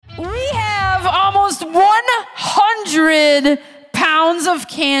100 pounds of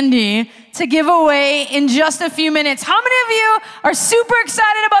candy to give away in just a few minutes. How many of you are super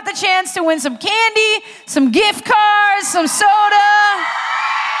excited about the chance to win some candy, some gift cards, some soda?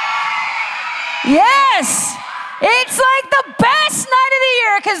 Yes! It's like the best night of the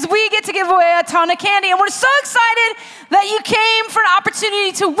year because we get to give away a ton of candy. And we're so excited that you came for an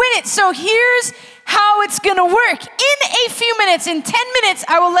opportunity to win it. So here's how it's going to work. In a few minutes, in 10 minutes,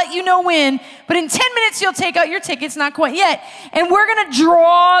 I will let you know when. But in 10 minutes, you'll take out your tickets. Not quite yet. And we're going to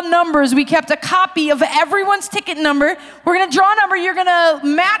draw numbers. We kept a copy of everyone's ticket number. We're going to draw a number. You're going to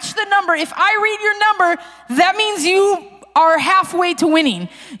match the number. If I read your number, that means you are halfway to winning.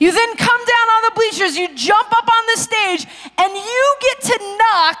 You then come down on the bleachers, you jump up on the stage, and you get to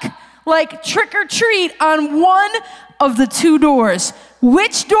knock, like trick or treat, on one of the two doors.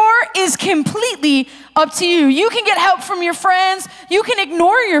 Which door is completely up to you. You can get help from your friends. You can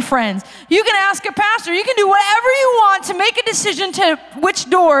ignore your friends. You can ask a pastor. You can do whatever you want to make a decision to which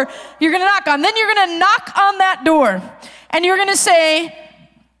door you're going to knock on. Then you're going to knock on that door, and you're going to say,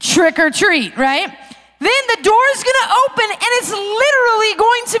 trick or treat, right? Then the door is going to open, and it's literally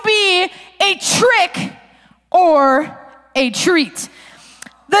going to be a trick or a treat.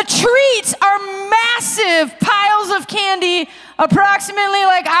 The treats are massive piles of candy, approximately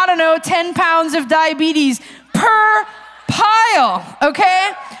 10 pounds of diabetes per pile,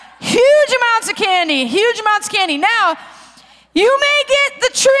 okay? Huge amounts of candy. Now, you may get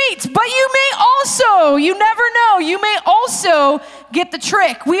the treats, but you never know, you may also get the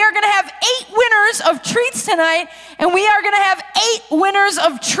trick. We are going to have 8 winners of treats tonight, and we are going to have 8 winners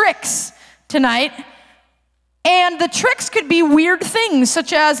of tricks tonight. And the tricks could be weird things,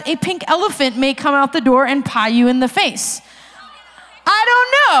 such as a pink elephant may come out the door and pie you in the face. I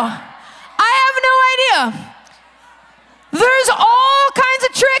don't know. I have no idea. There's all kinds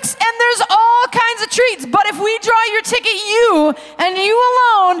of tricks and there's all kinds of treats. But if we draw your ticket, you and you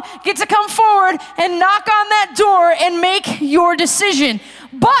alone get to come forward and knock on that door and make your decision.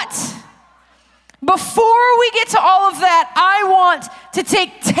 But before we get to all of that, I want to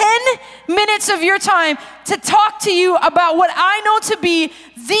take 10 minutes of your time to talk to you about what I know to be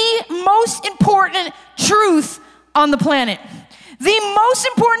the most important truth on the planet. The most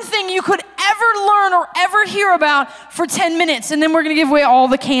important thing you could ever learn or ever hear about for 10 minutes. And then we're going to give away all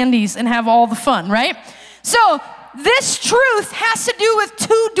the candies and have all the fun, right? So this truth has to do with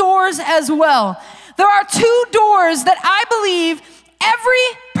 2 doors as well. There are 2 doors that I believe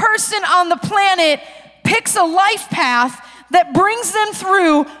every person on the planet picks a life path that brings them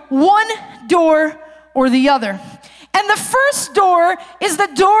through one door or the other. And the first door is the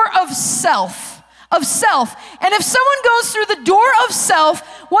door of self. And if someone goes through the door of self,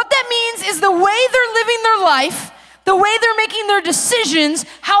 what that means is the way they're living their life, the way they're making their decisions,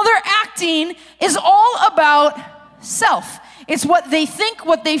 how they're acting is all about self. It's what they think,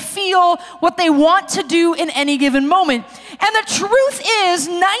 what they feel, what they want to do in any given moment. And the truth is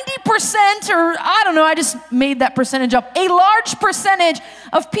 90%, or I don't know, I just made that percentage up, a large percentage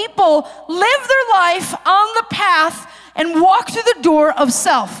of people live their life on the path and walk through the door of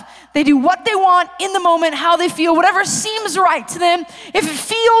self. They do what they want in the moment, how they feel, whatever seems right to them. If it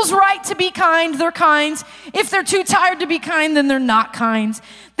feels right to be kind, they're kind. If they're too tired to be kind, then they're not kind.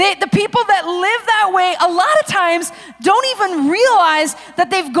 The people that live that way, a lot of times, don't even realize that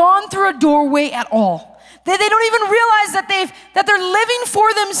they've gone through a doorway at all. They don't even realize that they're living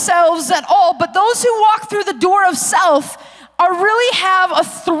for themselves at all. But those who walk through the door of self really have a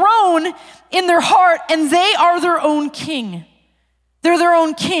throne in their heart, and they are their own king. They're their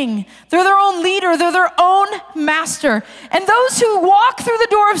own king. They're their own leader. They're their own master. And those who walk through the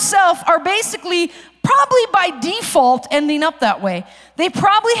door of self are basically, probably by default, ending up that way. They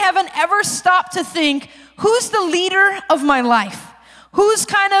probably haven't ever stopped to think, who's the leader of my life? Who's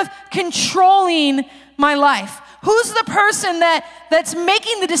kind of controlling my life? Who's the person that's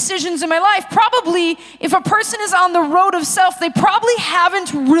making the decisions in my life? Probably, if a person is on the road of self, they probably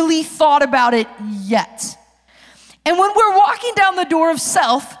haven't really thought about it yet. And when we're walking down the door of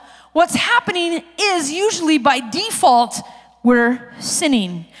self, what's happening is usually by default, we're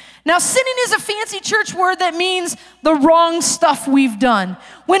sinning. Now, sinning is a fancy church word that means the wrong stuff we've done.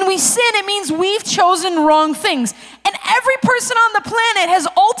 When we sin, it means we've chosen wrong things. And every person on the planet has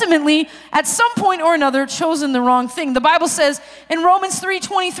ultimately, at some point or another, chosen the wrong thing. The Bible says in Romans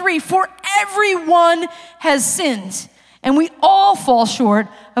 3:23, for everyone has sinned, and we all fall short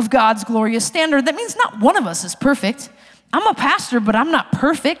of God's glorious standard. That means not one of us is perfect. I'm a pastor, but I'm not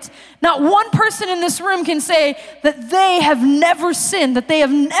perfect. Not one person in this room can say that they have never sinned, that they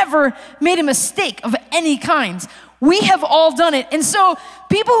have never made a mistake of any kind. We have all done it. And so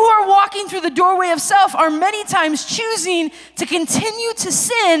people who are walking through the doorway of self are many times choosing to continue to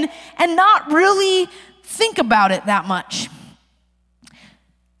sin and not really think about it that much.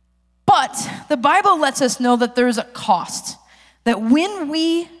 But the Bible lets us know that there's a cost, that when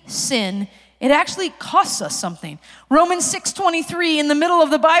we sin, it actually costs us something. Romans 6:23, in the middle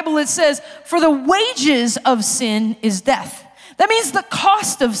of the Bible, it says, "For the wages of sin is death." That means the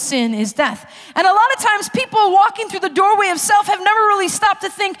cost of sin is death. And a lot of times people walking through the doorway of self have never really stopped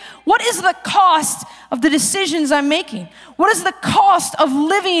to think, what is the cost of the decisions I'm making? What is the cost of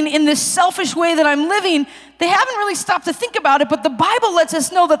living in this selfish way that I'm living? They haven't really stopped to think about it, but the Bible lets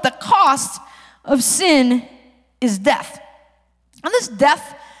us know that the cost of sin is death. And this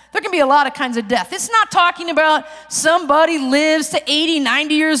death, there can be a lot of kinds of death. It's not talking about somebody lives to 80,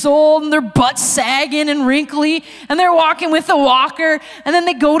 90 years old and their butt's sagging and wrinkly and they're walking with a walker and then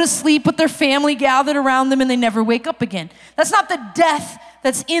they go to sleep with their family gathered around them and they never wake up again. That's not the death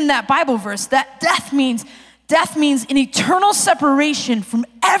that's in that Bible verse. That death means an eternal separation from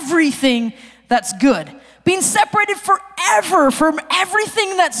everything that's good. Being separated forever from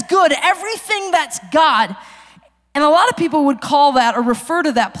everything that's good, everything that's God. And a lot of people would call that or refer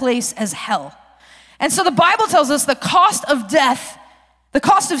to that place as hell. And so the Bible tells us the cost of death, the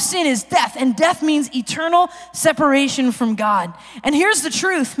cost of sin is death, and death means eternal separation from God. And here's the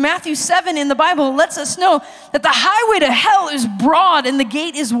truth. Matthew 7 in the Bible lets us know that the highway to hell is broad and the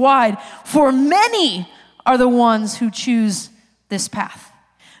gate is wide, for many are the ones who choose this path.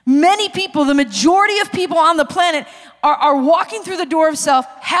 Many people, the majority of people on the planet are walking through the door of self,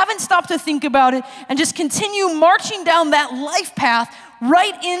 haven't stopped to think about it, and just continue marching down that life path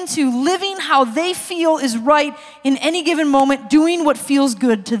right into living how they feel is right in any given moment, doing what feels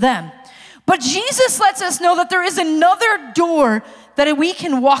good to them. But Jesus lets us know that there is another door that we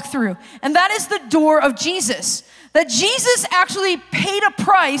can walk through, and that is the door of Jesus. That Jesus actually paid a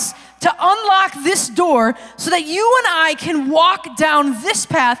price to unlock this door so that you and I can walk down this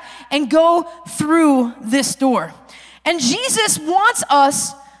path and go through this door. And Jesus wants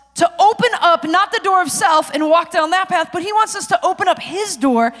us to open up, not the door of self and walk down that path, but he wants us to open up his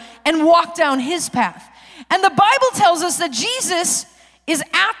door and walk down his path. And the Bible tells us that Jesus is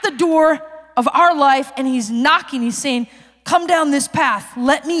at the door of our life and he's knocking, he's saying, come down this path,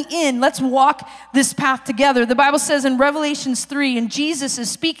 let me in, let's walk this path together. The Bible says in Revelations 3, and Jesus is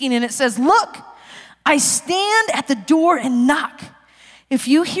speaking and it says, look, I stand at the door and knock. If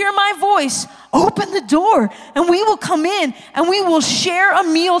you hear my voice, open the door and we will come in and we will share a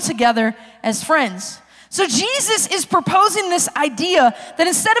meal together as friends. So Jesus is proposing this idea that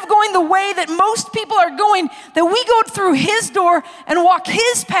instead of going the way that most people are going, that we go through his door and walk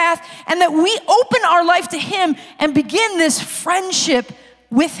his path and that we open our life to him and begin this friendship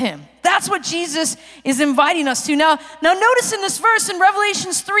with him. That's what Jesus is inviting us to. Now notice in this verse in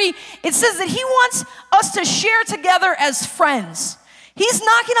Revelations 3, it says that he wants us to share together as friends. He's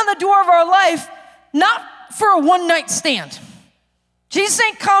knocking on the door of our life, not for a one-night stand. Jesus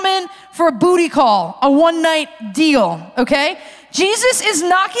ain't coming for a booty call, a one-night deal, okay? Jesus is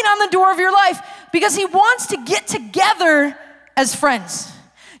knocking on the door of your life because he wants to get together as friends.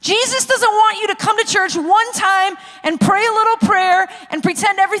 Jesus doesn't want you to come to church one time and pray a little prayer and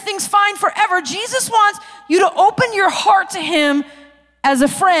pretend everything's fine forever. Jesus wants you to open your heart to him as a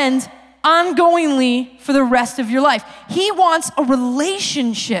friend ongoingly for the rest of your life. He wants a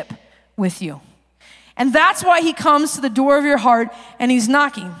relationship with you. And that's why he comes to the door of your heart and he's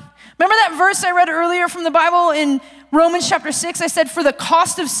knocking. Remember that verse I read earlier from the Bible in Romans chapter 6? I said, for the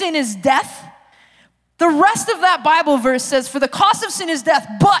cost of sin is death. The rest of that Bible verse says, for the cost of sin is death,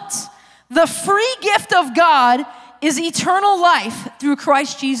 but the free gift of God is eternal life through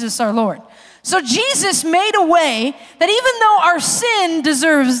Christ Jesus our Lord. So Jesus made a way that even though our sin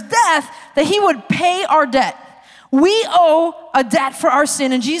deserves death, that he would pay our debt. We owe a debt for our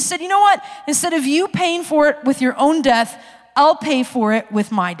sin. And Jesus said, you know what? Instead of you paying for it with your own death, I'll pay for it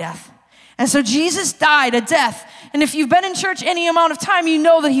with my death. And so Jesus died a death. And if you've been in church any amount of time, you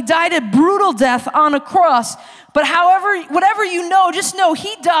know that he died a brutal death on a cross. But whatever you know, just know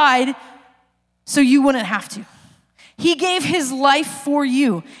he died so you wouldn't have to. He gave his life for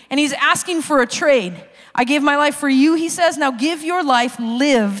you, and he's asking for a trade. I gave my life for you, he says, now give your life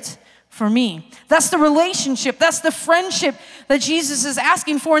lived for me. That's the relationship, that's the friendship that Jesus is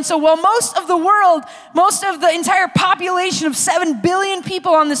asking for. And so while most of the world, most of the entire population of 7 billion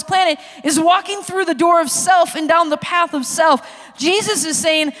people on this planet is walking through the door of self and down the path of self, Jesus is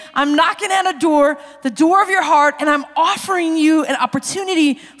saying, I'm knocking at a door, the door of your heart, and I'm offering you an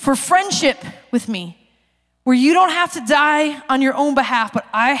opportunity for friendship with me, where you don't have to die on your own behalf, but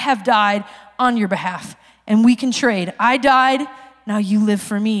I have died on your behalf. and we can trade. I died, now you live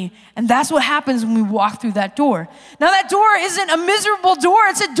for me. And that's what happens when we walk through that door. Now that door isn't a miserable door.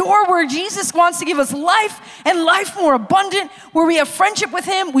 It's a door where Jesus wants to give us life and life more abundant, where we have friendship with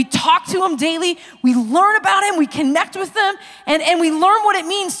him. We talk to him daily. We learn about him. We connect with him. And we learn what it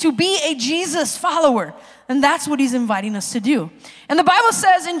means to be a Jesus follower. And that's what he's inviting us to do. And the Bible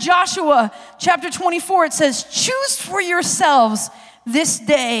says in Joshua chapter 24, it says, choose for yourselves this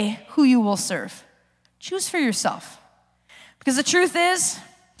day who you will serve. Choose for yourself. Because the truth is,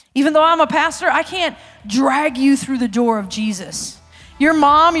 even though I'm a pastor, I can't drag you through the door of Jesus. Your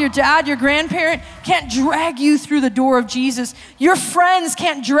mom, your dad, your grandparent can't drag you through the door of Jesus. Your friends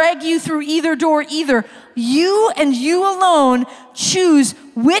can't drag you through either door either. You and you alone choose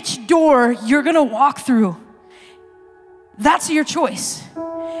which door you're gonna walk through. That's your choice.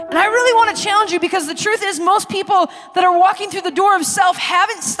 And I really want to challenge you, because the truth is most people that are walking through the door of self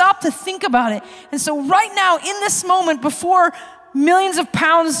haven't stopped to think about it. And so right now, in this moment, before millions of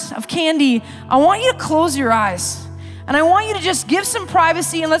pounds of candy, I want you to close your eyes. And I want you to just give some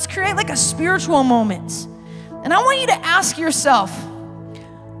privacy, and let's create like a spiritual moment. And I want you to ask yourself,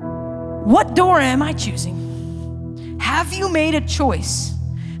 what door am I choosing? Have you made a choice?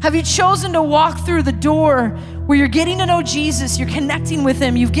 Have you chosen to walk through the door where you're getting to know Jesus, you're connecting with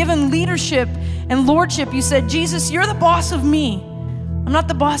him, you've given leadership and lordship. You said, Jesus, you're the boss of me. I'm not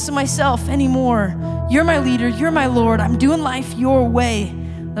the boss of myself anymore. You're my leader, you're my Lord. I'm doing life your way,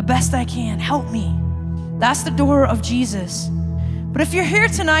 the best I can. Help me. That's the door of Jesus. But if you're here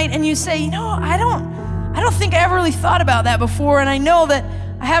tonight and you say, I don't think I ever really thought about that before, and I know that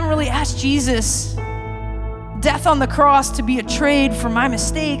I haven't really asked Jesus, death on the cross, to be a trade for my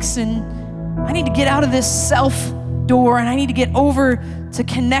mistakes, and I need to get out of this self door, and I need to get over to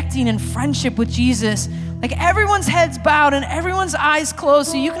connecting and friendship with Jesus. Like, everyone's heads bowed and everyone's eyes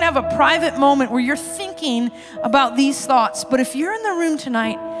closed, so you can have a private moment where you're thinking about these thoughts. But if you're in the room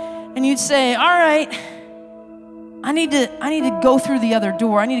tonight and you'd say, all right, I need to go through the other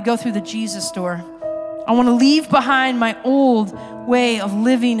door. I need to go through the Jesus door. I want to leave behind my old way of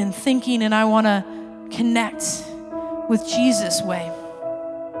living and thinking, and I want to connect with Jesus' way.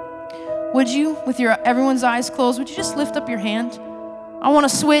 Would you, with everyone's eyes closed, would you just lift up your hand? I want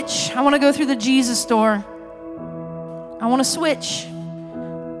to switch. I want to go through the Jesus door. I want to switch.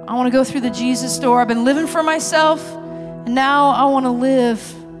 I want to go through the Jesus door. I've been living for myself, and now I want to live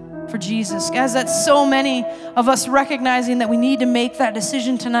for Jesus. Guys, that's so many of us recognizing that we need to make that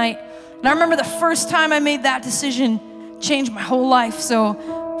decision tonight. And I remember the first time I made that decision changed my whole life. So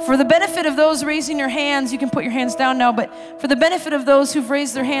for the benefit of those raising your hands, you can put your hands down now, but for the benefit of those who've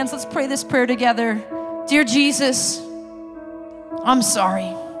raised their hands, let's pray this prayer together. Dear Jesus, I'm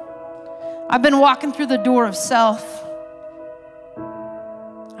sorry. I've been walking through the door of self.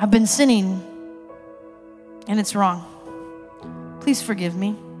 I've been sinning, and it's wrong. Please forgive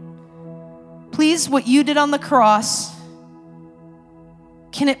me. Please, what you did on the cross,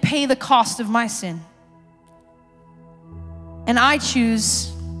 can it pay the cost of my sin? And I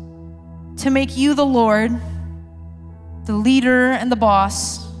choose to make you the Lord, the leader and the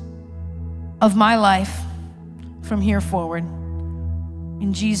boss of my life from here forward.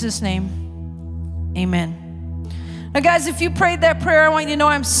 In Jesus' name, amen. Now guys, if you prayed that prayer, I want you to know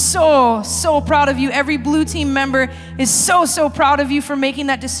I'm so proud of you. Every Blue Team member is so proud of you for making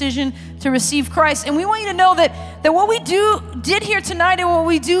that decision to receive Christ. And we want you to know that what we did here tonight and what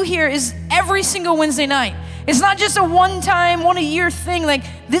we do here is every single Wednesday night. It's not just a one-time, one-a-year thing. Like,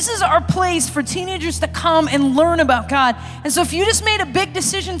 this is our place for teenagers to come and learn about God. And so if you just made a big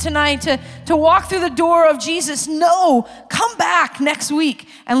decision tonight to walk through the door of Jesus, come back next week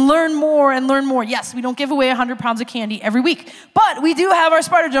and learn more and learn more. Yes, we don't give away 100 pounds of candy every week, but we do have our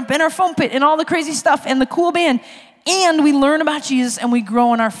spider jump and our foam pit and all the crazy stuff and the cool band. And we learn about Jesus and we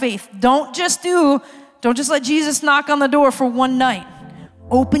grow in our faith. Don't just let Jesus knock on the door for one night.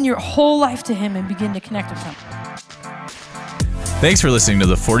 Open your whole life to him and begin to connect with him. Thanks for listening to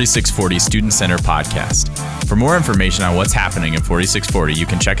the 4640 Student Center podcast. For more information on what's happening in 4640, you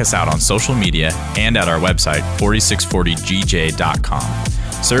can check us out on social media and at our website,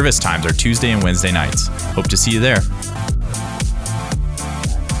 4640gj.com. Service times are Tuesday and Wednesday nights. Hope to see you there.